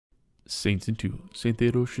Saints in 2. Saint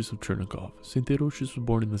Theodosius of Chernigov. Saint Theodosius was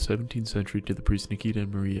born in the 17th century to the priests Nikita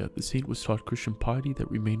and Maria. The saint was taught Christian piety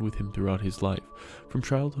that remained with him throughout his life. From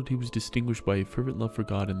childhood he was distinguished by a fervent love for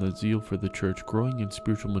God and the zeal for the church, growing in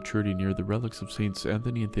spiritual maturity near the relics of Saints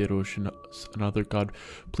Anthony and Theodosius and other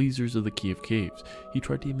God-pleasers of the Kiev caves. He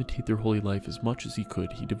tried to imitate their holy life as much as he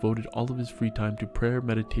could. He devoted all of his free time to prayer,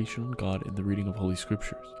 meditation on God, and the reading of holy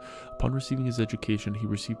scriptures. Upon receiving his education, he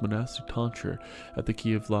received monastic tonsure at the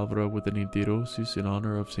Kiev Lavra with the name Theodosius in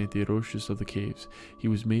honor of Saint Theodosius of the Caves. He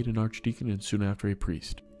was made an archdeacon and soon after a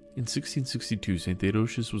priest. In 1662, St.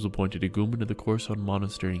 Theodosius was appointed igumen of the Khorasan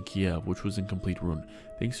monastery in Kiev, which was in complete ruin.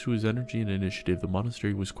 Thanks to his energy and initiative, the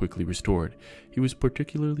monastery was quickly restored. He was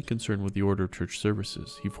particularly concerned with the order of church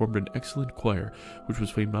services. He formed an excellent choir, which was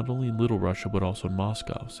famed not only in Little Russia but also in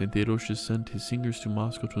Moscow. St. Theodosius sent his singers to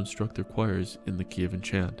Moscow to instruct their choirs in the Kievan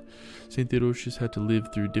chant. St. Theodosius had to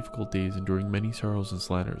live through difficult days, enduring many sorrows and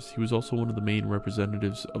slanders. He was also one of the main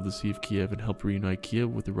representatives of the See of Kiev and helped reunite Kiev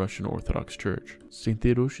with the Russian Orthodox Church. St.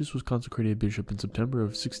 Theodosius was consecrated bishop in September of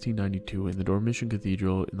 1692 in the Dormition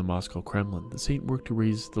Cathedral in the Moscow Kremlin. The saint worked to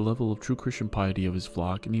raise the level of true Christian piety of his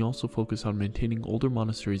flock, and he also focused on maintaining older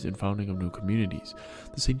monasteries and founding of new communities.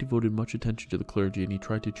 The saint devoted much attention to the clergy, and he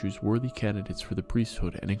tried to choose worthy candidates for the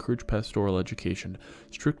priesthood and encourage pastoral education.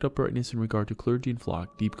 Strict uprightness in regard to clergy and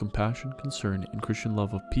flock, deep compassion, concern, and Christian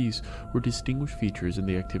love of peace were distinguished features in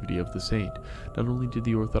the activity of the saint. Not only did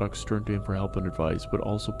the Orthodox turn to him for help and advice, but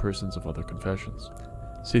also persons of other confessions.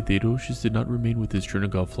 St. Theodosius did not remain with his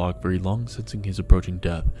Chernigov flock very long, sensing his approaching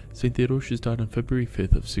death. St. Theodosius died on February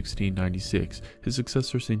 5th of 1696. His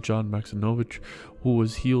successor, St. John Maximovich, who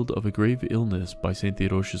was healed of a grave illness by St.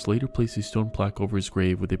 Theodosius, later placed a stone plaque over his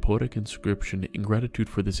grave with a poetic inscription in gratitude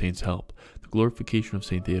for the saint's help. The glorification of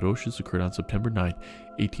St. Theodosius occurred on September 9,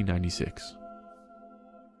 1896.